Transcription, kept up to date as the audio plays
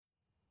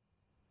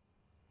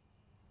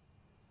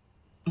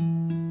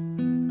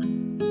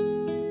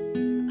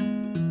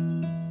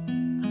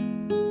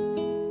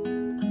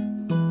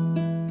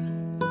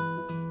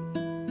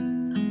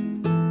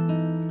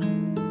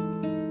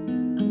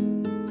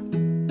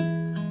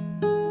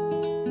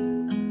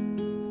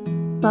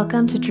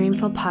Welcome to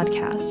Dreamful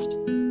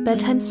Podcast,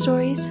 bedtime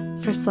stories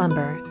for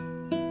slumber.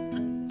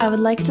 I would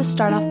like to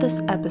start off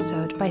this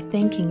episode by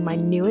thanking my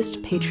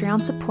newest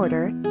Patreon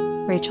supporter,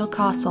 Rachel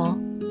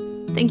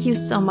Kossel. Thank you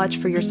so much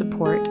for your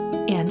support,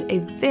 and a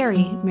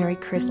very Merry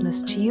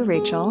Christmas to you,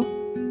 Rachel.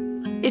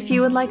 If you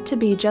would like to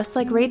be just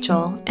like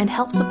Rachel and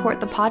help support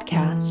the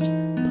podcast,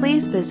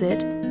 please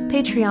visit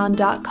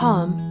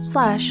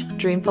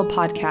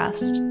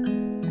patreon.com/dreamfulpodcast.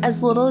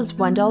 As little as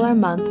 $1 a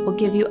month will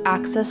give you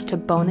access to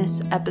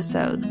bonus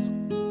episodes.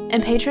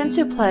 And patrons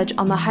who pledge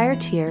on the higher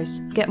tiers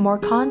get more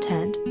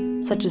content,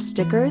 such as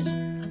stickers,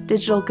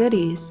 digital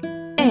goodies,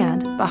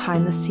 and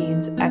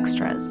behind-the-scenes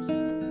extras.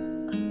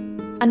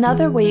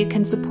 Another way you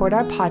can support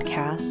our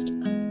podcast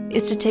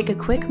is to take a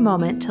quick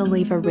moment to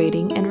leave a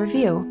rating and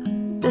review.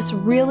 This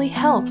really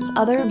helps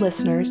other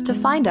listeners to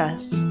find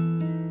us.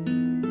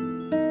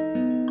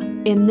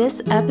 In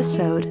this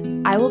episode,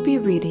 I will be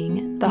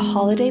reading the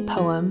holiday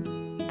poem,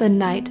 The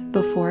Night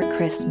Before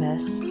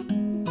Christmas.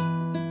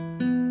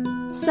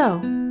 So,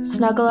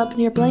 snuggle up in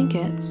your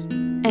blankets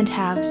and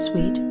have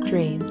sweet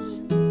dreams.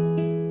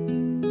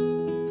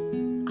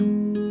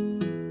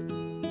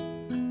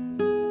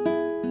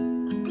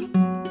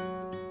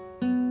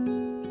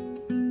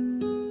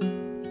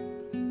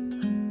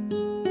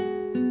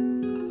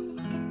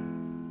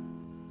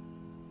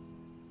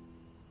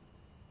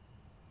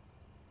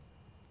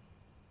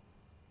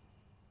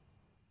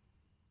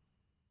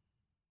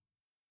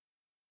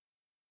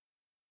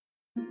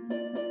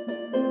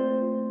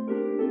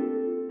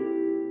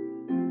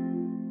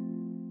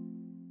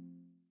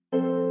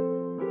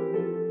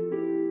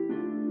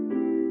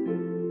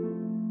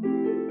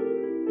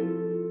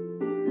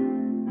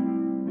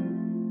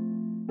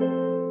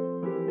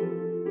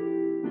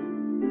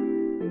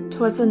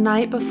 "'Twas the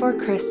night before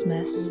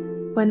Christmas,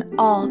 when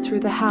all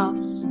through the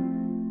house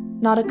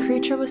not a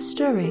creature was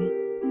stirring,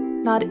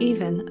 not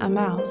even a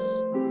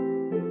mouse.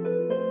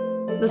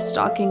 The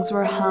stockings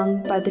were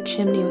hung by the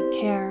chimney with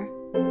care,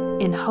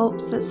 in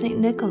hopes that St.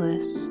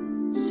 Nicholas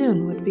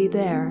soon would be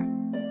there.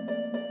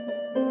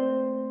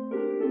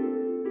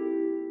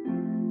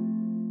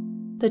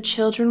 The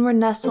children were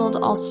nestled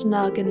all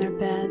snug in their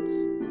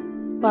beds,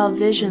 while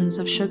visions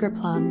of sugar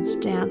plums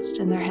danced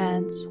in their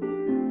heads.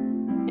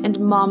 And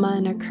Mama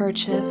in her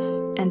kerchief,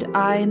 and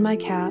I in my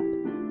cap,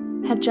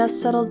 had just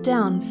settled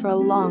down for a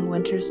long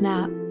winter's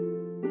nap.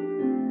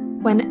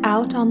 When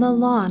out on the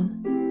lawn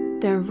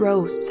there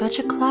rose such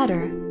a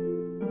clatter,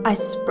 I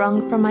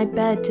sprung from my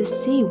bed to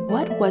see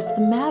what was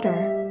the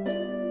matter.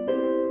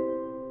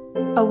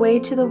 Away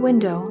to the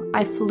window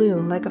I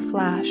flew like a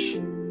flash,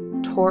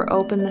 tore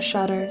open the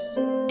shutters,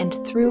 and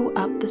threw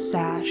up the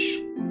sash.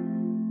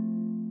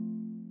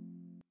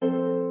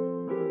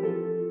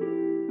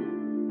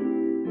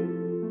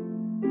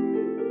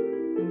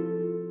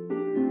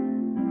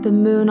 The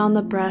moon on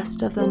the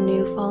breast of the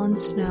new-fallen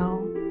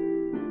snow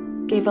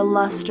gave a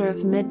luster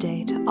of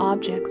midday to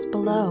objects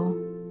below,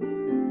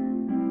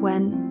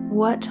 when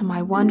what to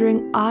my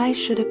wondering eye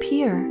should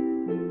appear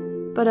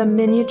but a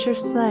miniature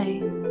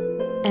sleigh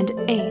and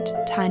 8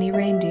 tiny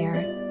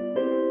reindeer,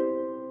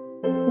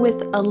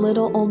 with a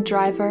little old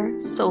driver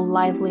so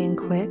lively and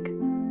quick,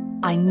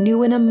 I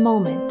knew in a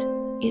moment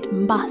it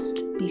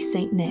must be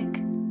St.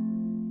 Nick.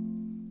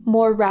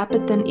 More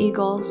rapid than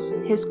eagles,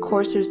 his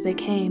coursers they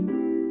came,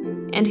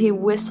 and he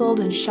whistled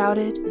and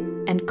shouted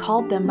and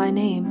called them by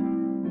name.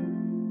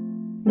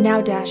 Now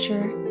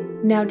Dasher,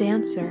 now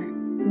Dancer,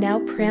 now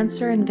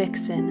Prancer and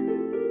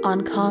Vixen,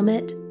 on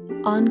Comet,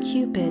 on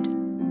Cupid,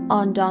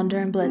 on Donder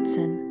and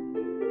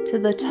Blitzen, to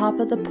the top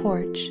of the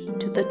porch,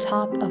 to the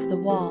top of the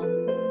wall.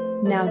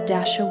 Now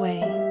dash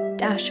away,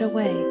 dash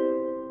away,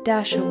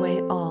 dash away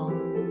all.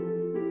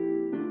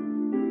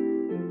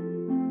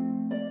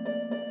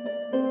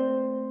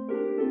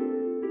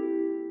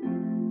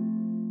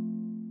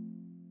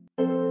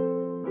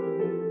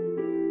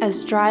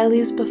 As dry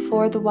leaves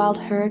before the wild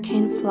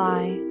hurricane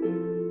fly,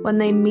 when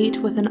they meet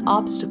with an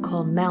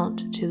obstacle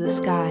mount to the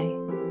sky,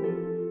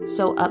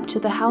 so up to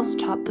the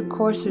housetop the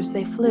coursers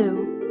they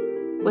flew,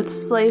 with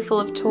sleigh full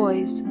of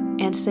toys,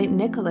 and St.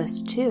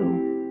 Nicholas too.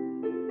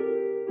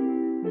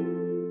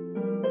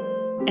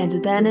 And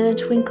then in a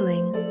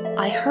twinkling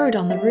I heard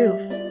on the roof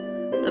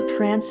the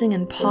prancing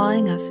and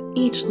pawing of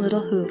each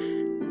little hoof.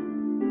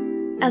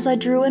 As I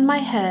drew in my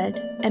head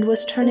and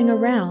was turning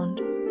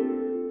around,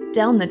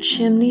 down the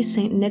chimney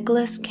St.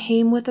 Nicholas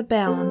came with a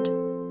bound.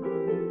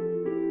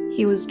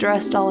 He was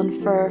dressed all in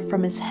fur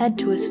from his head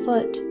to his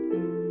foot,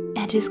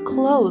 and his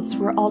clothes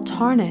were all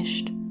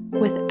tarnished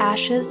with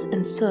ashes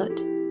and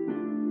soot.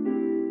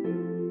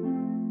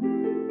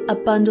 A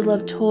bundle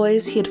of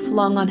toys he had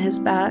flung on his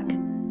back,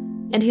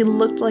 and he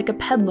looked like a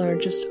peddler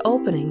just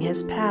opening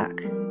his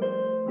pack.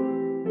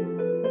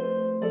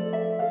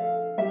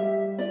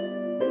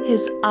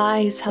 His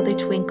eyes, how they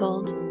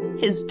twinkled,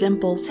 his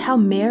dimples, how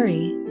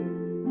merry.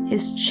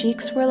 His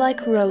cheeks were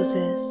like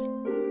roses,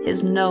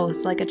 his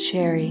nose like a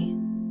cherry.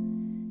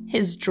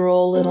 His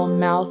droll little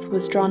mouth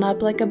was drawn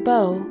up like a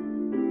bow,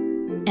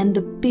 and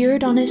the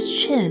beard on his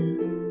chin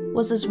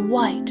was as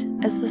white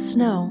as the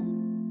snow.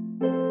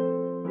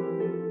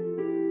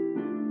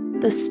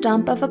 the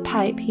stump of a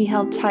pipe he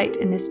held tight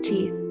in his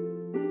teeth,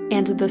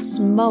 and the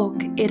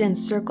smoke it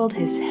encircled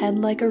his head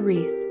like a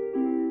wreath.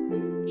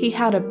 He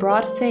had a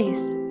broad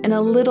face and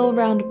a little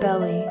round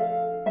belly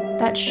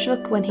that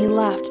shook when he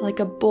laughed like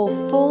a bowl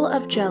full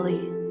of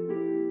jelly.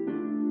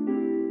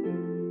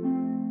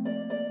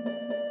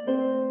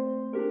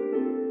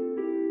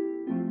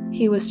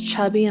 He was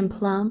chubby and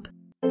plump,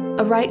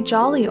 a right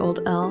jolly old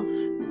elf,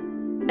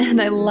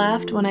 and I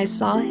laughed when I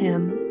saw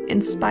him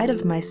in spite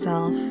of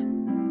myself.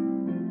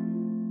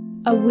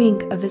 A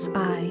wink of his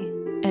eye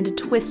and a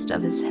twist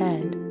of his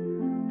head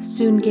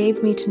soon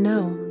gave me to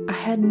know I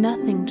had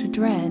nothing to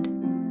dread.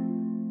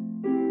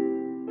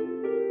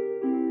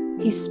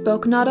 He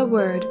spoke not a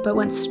word, but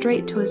went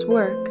straight to his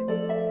work,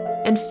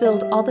 and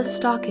filled all the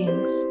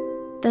stockings,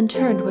 then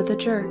turned with a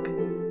jerk,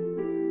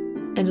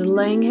 and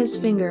laying his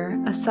finger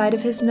aside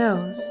of his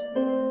nose,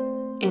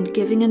 and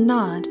giving a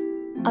nod,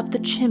 up the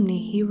chimney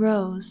he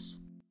rose.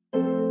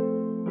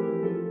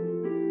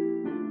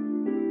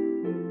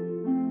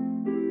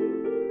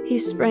 He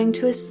sprang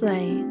to his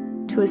sleigh,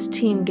 to his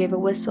team gave a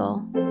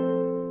whistle,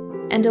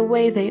 and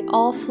away they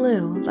all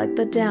flew like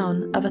the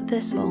down of a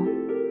thistle.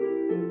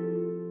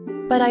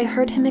 But I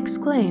heard him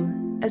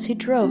exclaim as he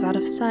drove out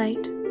of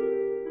sight,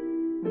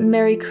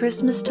 "Merry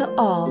Christmas to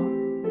all,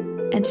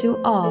 and to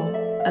all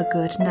a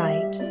good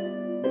night."